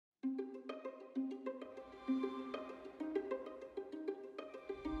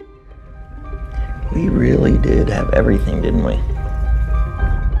We really did have everything, didn't we?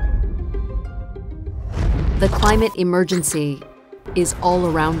 The climate emergency is all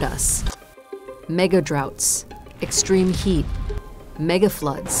around us. Mega droughts, extreme heat, mega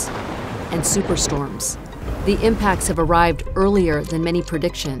floods, and superstorms. The impacts have arrived earlier than many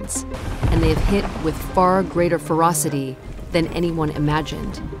predictions, and they have hit with far greater ferocity than anyone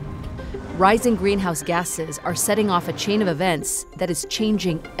imagined. Rising greenhouse gases are setting off a chain of events that is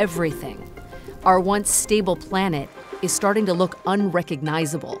changing everything. Our once stable planet is starting to look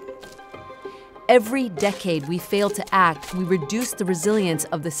unrecognizable. Every decade we fail to act, we reduce the resilience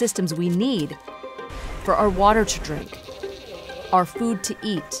of the systems we need for our water to drink, our food to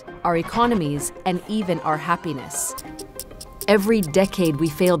eat, our economies, and even our happiness. Every decade we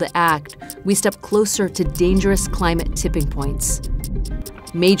fail to act, we step closer to dangerous climate tipping points.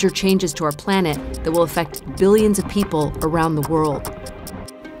 Major changes to our planet that will affect billions of people around the world.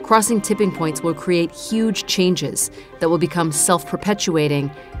 Crossing tipping points will create huge changes that will become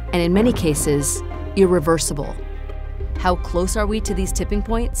self-perpetuating and in many cases, irreversible. How close are we to these tipping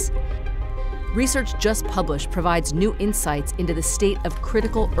points? Research just published provides new insights into the state of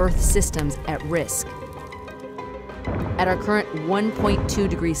critical Earth systems at risk. At our current 1.2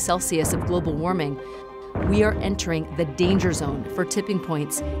 degrees Celsius of global warming, we are entering the danger zone for tipping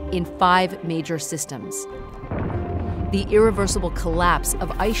points in 5 major systems. The irreversible collapse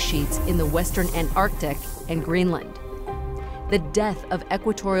of ice sheets in the western Antarctic and Greenland, the death of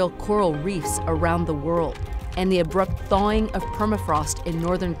equatorial coral reefs around the world, and the abrupt thawing of permafrost in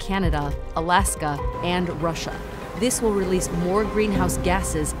northern Canada, Alaska, and Russia. This will release more greenhouse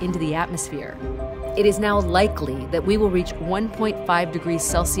gases into the atmosphere. It is now likely that we will reach 1.5 degrees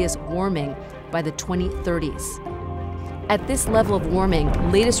Celsius warming by the 2030s. At this level of warming,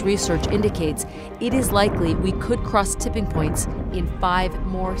 latest research indicates it is likely we could cross tipping points in 5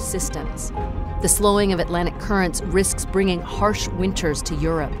 more systems. The slowing of Atlantic currents risks bringing harsh winters to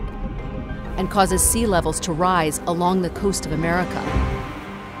Europe and causes sea levels to rise along the coast of America.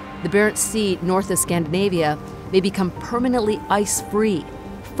 The Barents Sea north of Scandinavia may become permanently ice-free,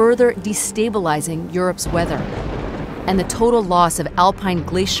 further destabilizing Europe's weather. And the total loss of alpine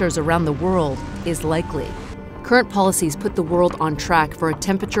glaciers around the world is likely. Current policies put the world on track for a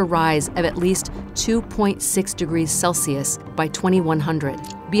temperature rise of at least 2.6 degrees Celsius by 2100.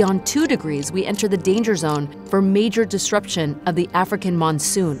 Beyond 2 degrees, we enter the danger zone for major disruption of the African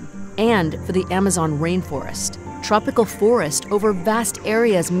monsoon and for the Amazon rainforest. Tropical forest over vast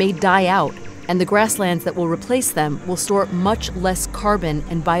areas may die out, and the grasslands that will replace them will store much less carbon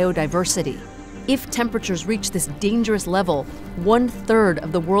and biodiversity. If temperatures reach this dangerous level, 1/3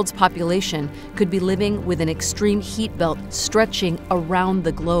 of the world's population could be living with an extreme heat belt stretching around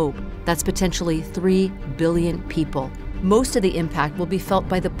the globe. That's potentially 3 billion people. Most of the impact will be felt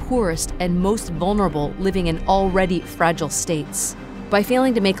by the poorest and most vulnerable living in already fragile states. By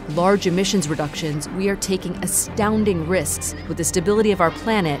failing to make large emissions reductions, we are taking astounding risks with the stability of our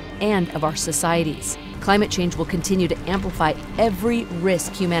planet and of our societies. Climate change will continue to amplify every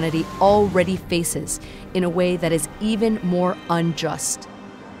risk humanity already faces in a way that is even more unjust.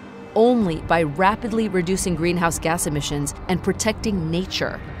 Only by rapidly reducing greenhouse gas emissions and protecting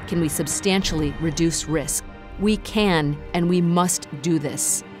nature can we substantially reduce risk. We can and we must do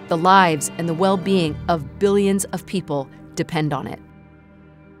this. The lives and the well-being of billions of people depend on it.